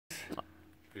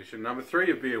Edition number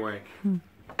 3 of Beerwank.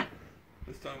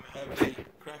 This time we have the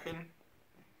Kraken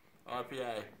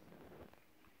IPA.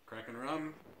 Kraken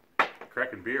Rum.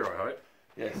 Kraken beer, I hope.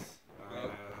 Yes.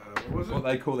 What was it? What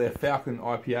they call their Falcon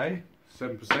IPA.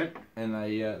 7%. And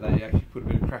they actually put a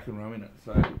bit of Kraken Rum in it.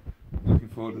 So looking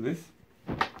forward to this.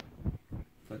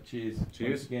 So cheers. Cheers.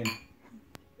 Once again.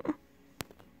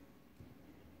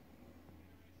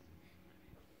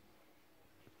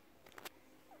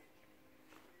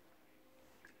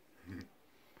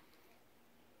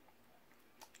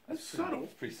 That's subtle.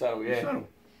 It's pretty subtle, yeah. Subtle.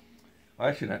 I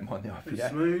actually don't mind the IPA. It's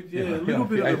smooth, yeah. Yeah, A little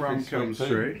bit of the IPA 's rum pretty sweet comes too.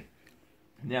 through.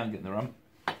 Now I'm getting the rum.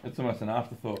 It's almost an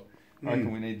afterthought. I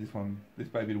reckon we need this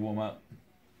baby to warm up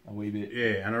a wee bit.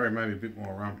 Yeah, and I reckon maybe a bit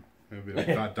more rum. A bit of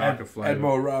that darker flavour. Add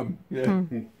more rum, yeah.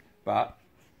 But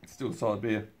it's still a solid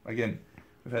beer. Again,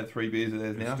 we've had 3 beers of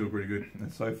theirs now. It's still pretty good.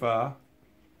 And so far,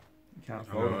 you can't I'm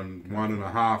fault going it.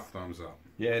 1.5 thumbs up.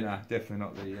 Yeah, no, definitely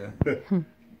not the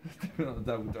definitely not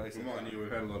the double dose. Mind you,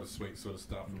 we've had a lot of sweet sort of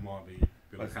stuff. It might be a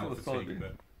bit of colour fatigue,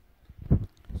 but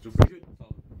still pretty good.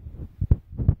 Solid.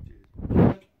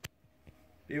 Cheers.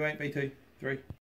 Beerwank B2, 3.